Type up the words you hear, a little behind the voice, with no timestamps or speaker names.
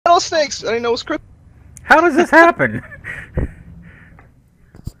Rattlesnakes! I didn't know it was Christmas. How does this happen?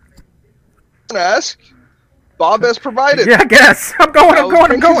 Ask. Bob has provided. Yeah, I guess. I'm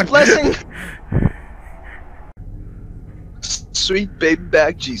going. Blessing. Sweet baby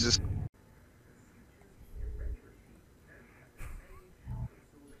back Jesus.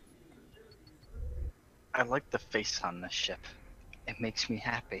 I like the face on this ship. It makes me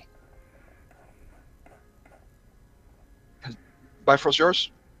happy. Bifrost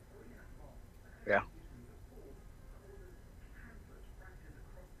yours? Yeah.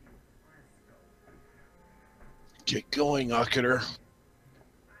 Get going, Ocketer.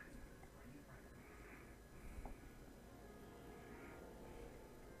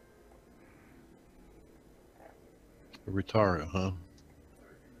 Ritaru, huh?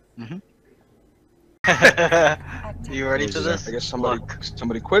 Mm-hmm. You ready for this? I guess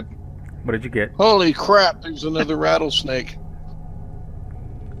somebody quit. What did you get? Holy crap, there's another rattlesnake.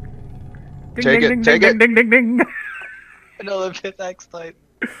 Ding, Take ding, it, ding, take ding, it. ding, ding, ding, ding. Another pickaxe type.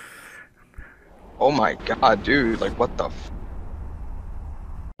 Oh my god, dude, like what the f.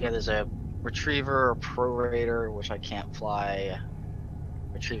 Yeah, there's a retriever, a prorator, which I can't fly.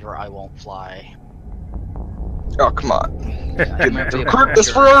 Retriever, I won't fly. Oh, come on. Yeah, I might be a This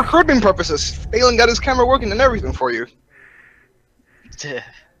for predator. recruitment purposes. Phelan got his camera working and everything for you.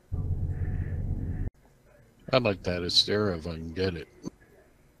 I'd like that Astera if I can get it.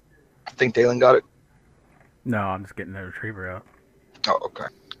 I think Dalen got it. No, I'm just getting the retriever out. Oh, okay.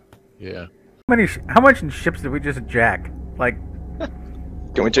 Yeah. How much in ships did we just jack? Like,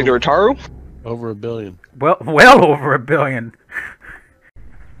 Can we take the Ritaru? Over 1 billion. well over 1 billion.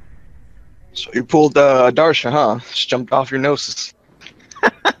 So you pulled Darsha, huh? Just jumped off your noses.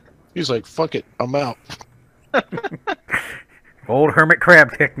 He's like, fuck it, I'm out. Old hermit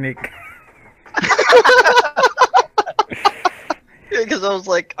crab technique. Because I was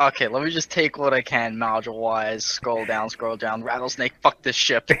like, okay, let me just take what I can, module-wise, scroll down, rattlesnake, fuck this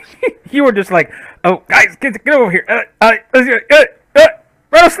ship. You were just like, oh, guys, get over here.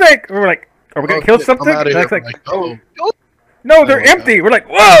 Rattlesnake! We're like, are we going to kill shit, something? I'm outta And here. it's like, Like, oh. no, they're Oh, yeah. empty. We're like,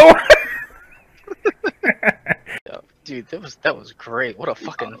 whoa! Yo, dude, that was great. What a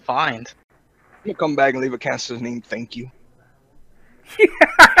fucking find. You come back and leave a cancer's name, thank you.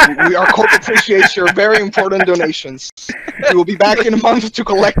 Our cult appreciates your very important donations. We will be back in a month to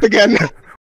collect again.